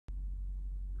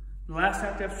The last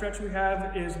active stretch we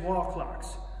have is wall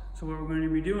clocks. So what we're going to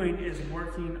be doing is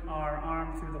working our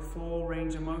arm through the full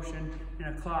range of motion in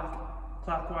a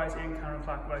clockwise and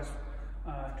counterclockwise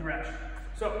direction.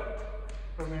 So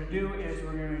what we're going to do is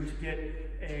we're going to get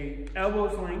a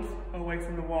elbow's length away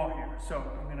from the wall here. So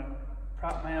I'm going to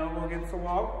prop my elbow against the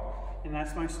wall, and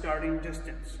that's my starting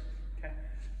distance. Okay.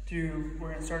 We're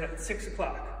going to start at 6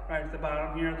 o'clock, right at the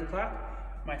bottom here at the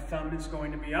clock. My thumb is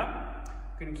going to be up.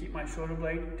 I'm going to keep my shoulder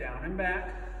blade down and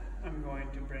back. I'm going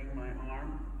to bring my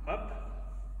arm up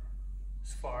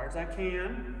as far as I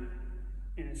can.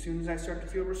 And as soon as I start to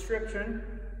feel restriction,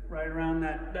 right around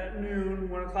that noon,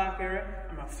 1 o'clock area,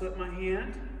 I'm going to flip my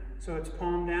hand so it's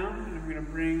palm down, and I'm going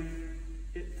to bring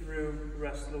it through the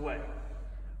rest of the way.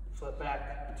 Flip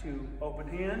back to open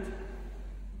hand,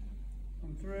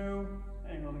 come through,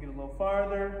 angle to get a little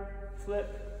farther,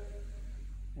 flip.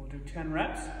 We'll do 10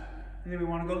 reps, and then we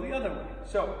want to go the other way.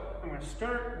 So I'm going to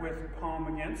start with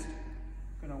palm against.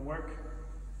 I'm going to work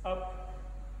up,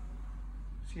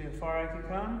 see how far I can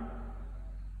come,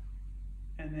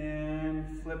 and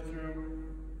then flip through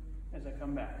as I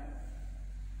come back.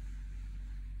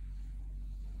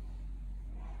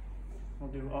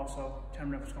 We'll do also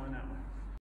 10 reps going that way.